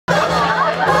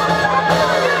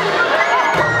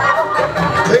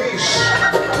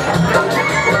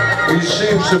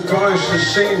surprised to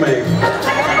see me.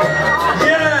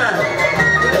 Yeah!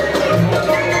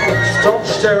 Stop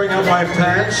staring at my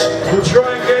pants and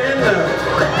try and get in there.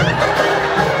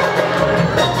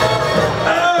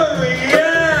 Oh,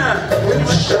 yeah!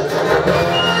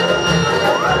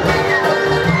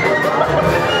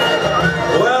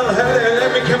 Well, hello,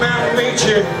 let me come out and meet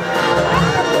you.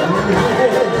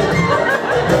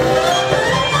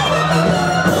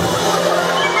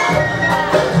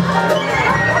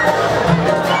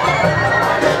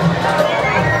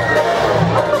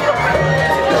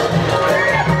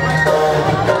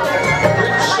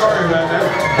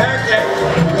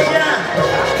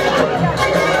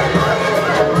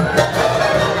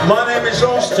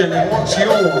 And what's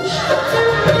yours?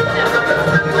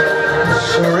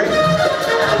 Sorry?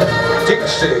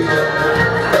 Dixie.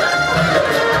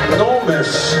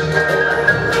 Enormous.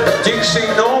 Dixie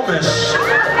enormous.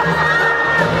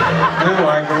 No,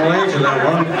 I can relate to that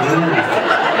one.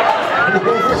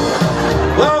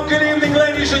 Well, good evening,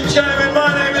 ladies and gentlemen.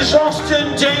 My name is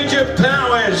Austin Danger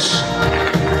Powers.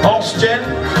 Austin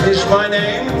is my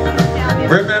name.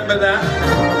 Remember that.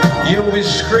 You'll be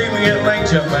screaming it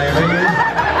later, baby.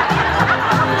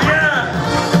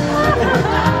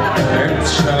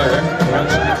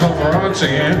 That's paparazzi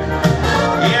here.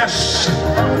 Yes,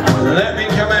 let me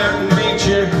come out and meet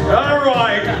you.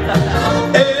 Alright,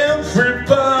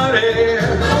 everybody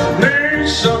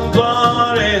needs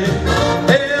somebody.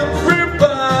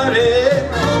 Everybody.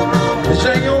 Is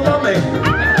that your mummy?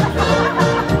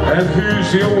 And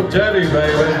who's your daddy,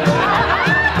 baby?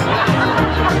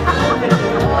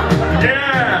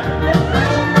 Yeah.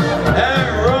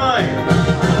 Alright.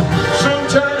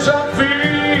 Sometimes I feel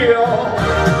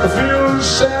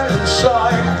sad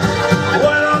inside.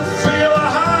 When I feel a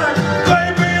high,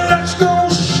 baby, let's go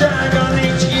shag. I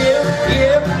need you,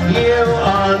 you, you. I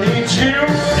need you,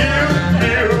 you,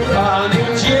 you. I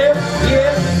need you, you,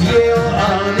 you. I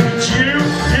need you,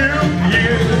 you,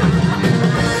 you.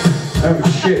 Oh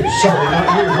shit, sorry, not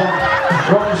you,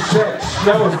 wrong sex,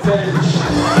 no offense.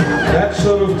 That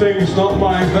sort of thing's not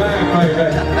my bag, baby.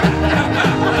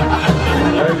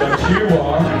 Oh, but you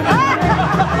are.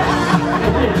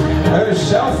 Oh,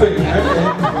 selfie. Okay.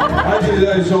 I do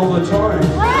those all the time.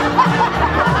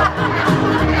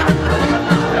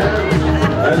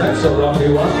 And that's a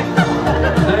lovely one.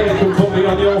 Now you can put me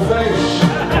on your face.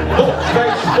 Look,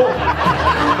 Facebook.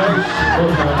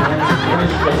 Facebook.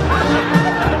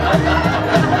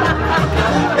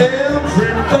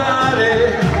 Everybody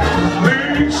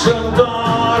needs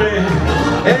somebody.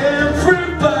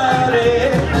 Everybody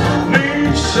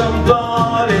needs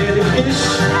somebody to kiss.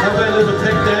 Have a little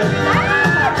pic there.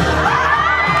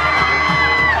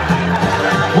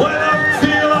 When I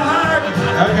feel a hug.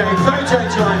 Okay, photo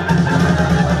time.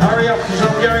 Hurry up, because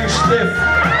I'm going stiff.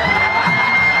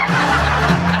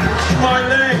 It's my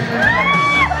leg.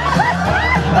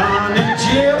 I need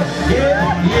you,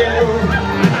 you.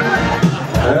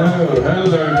 Oh,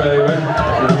 hello, baby.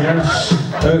 Yes.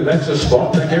 Oh, that's a spot.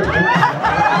 Thank you.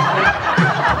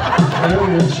 Oh,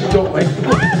 yes, you got me.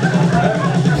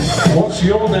 What's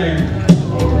your name?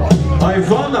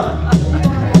 Ivana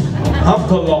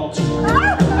Humpalot.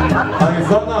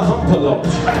 Ivana Humpalot.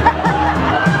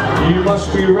 You must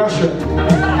be Russian,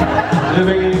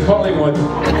 living in Collingwood.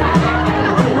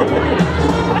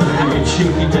 You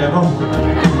cheeky devil.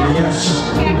 Yes.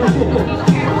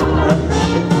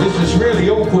 This is really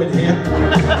awkward here.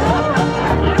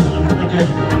 Okay,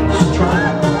 let's try.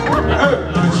 Oh,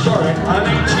 I'm sorry. I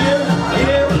need you,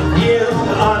 you, you.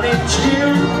 I need you,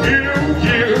 you,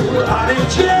 you. I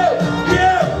need you,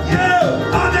 you, you.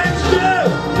 I need you.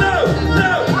 No,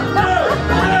 no, no,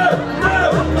 no, no,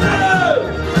 no.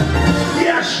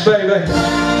 Yes, baby.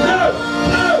 No,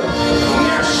 no.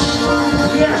 Yes,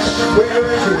 yes. Where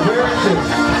is it? Where is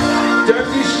it?